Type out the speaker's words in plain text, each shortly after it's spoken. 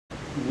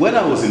When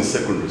I was in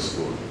secondary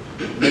school,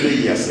 many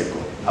years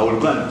ago, I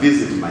would go and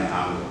visit my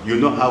uncle. You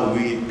know how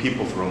we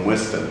people from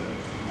Western,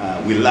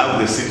 we love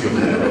the city of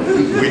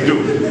Nairobi.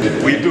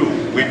 We do.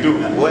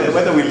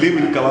 Whether we live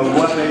in Khamala or we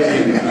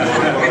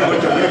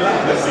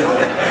love the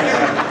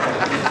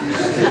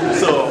city.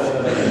 So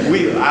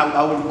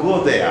I would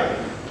go there,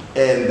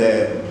 and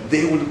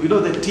they would, you know,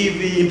 the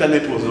TV,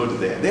 internet was not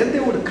there. Then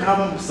there would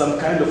come some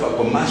kind of a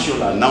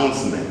commercial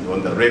announcement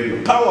on the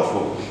radio,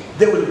 powerful.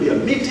 There will be a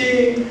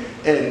meeting,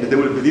 and there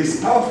will be this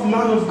powerful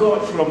man of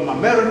God from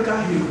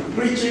America, he will be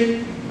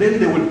preaching. Then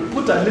they will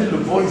put a little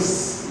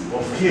voice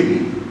of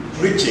him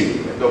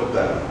preaching,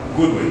 Dr.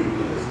 Goodwin,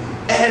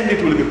 and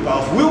it will be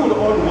powerful. We will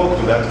all walk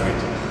to that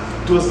meeting.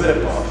 It was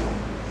very powerful.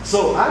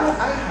 So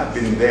I have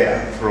been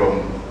there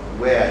from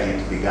where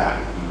it began.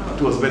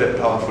 It was very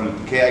powerful.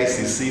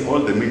 KICC, all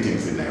the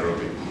meetings in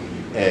Nairobi,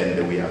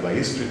 and we have a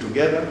history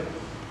together.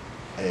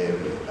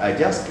 I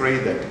just pray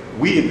that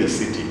we in the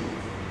city,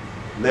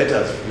 let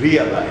us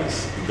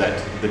realize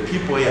that the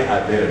people here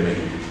are very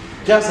many.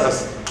 Just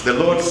as the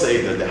Lord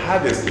said that the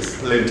harvest is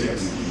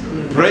plenteous.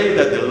 Pray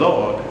that the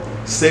Lord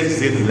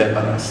sends in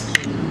laborers.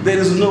 There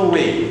is no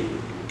way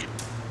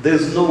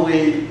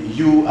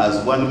you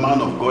as one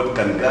man of God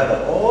can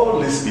gather all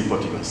these people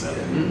to yourself.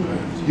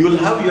 You'll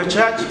have your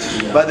church,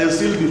 but there'll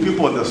still be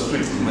people on the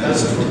street.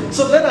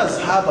 So let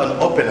us have an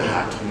open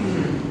heart.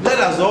 Let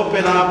us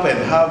open up and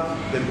have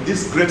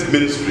this great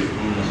ministry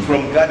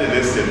from Garden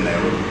Estate in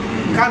Nairobi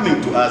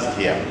coming to us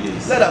here.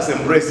 Let us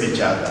embrace each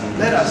other.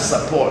 Let us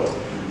support.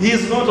 He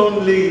is not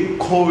only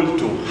called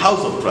to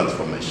House of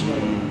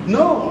Transformation.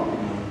 No,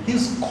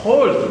 he's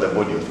called to the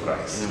body of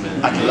Christ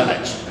at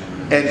large.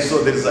 And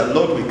so there is a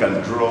lot we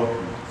can draw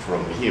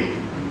from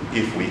him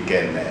if we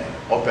can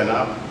open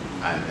up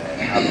and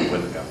have a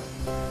welcome.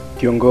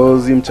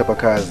 Kiongozi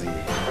mchapakazi,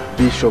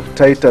 Bishop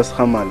Titus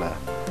Khamala,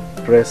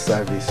 Press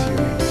Service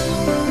Unit.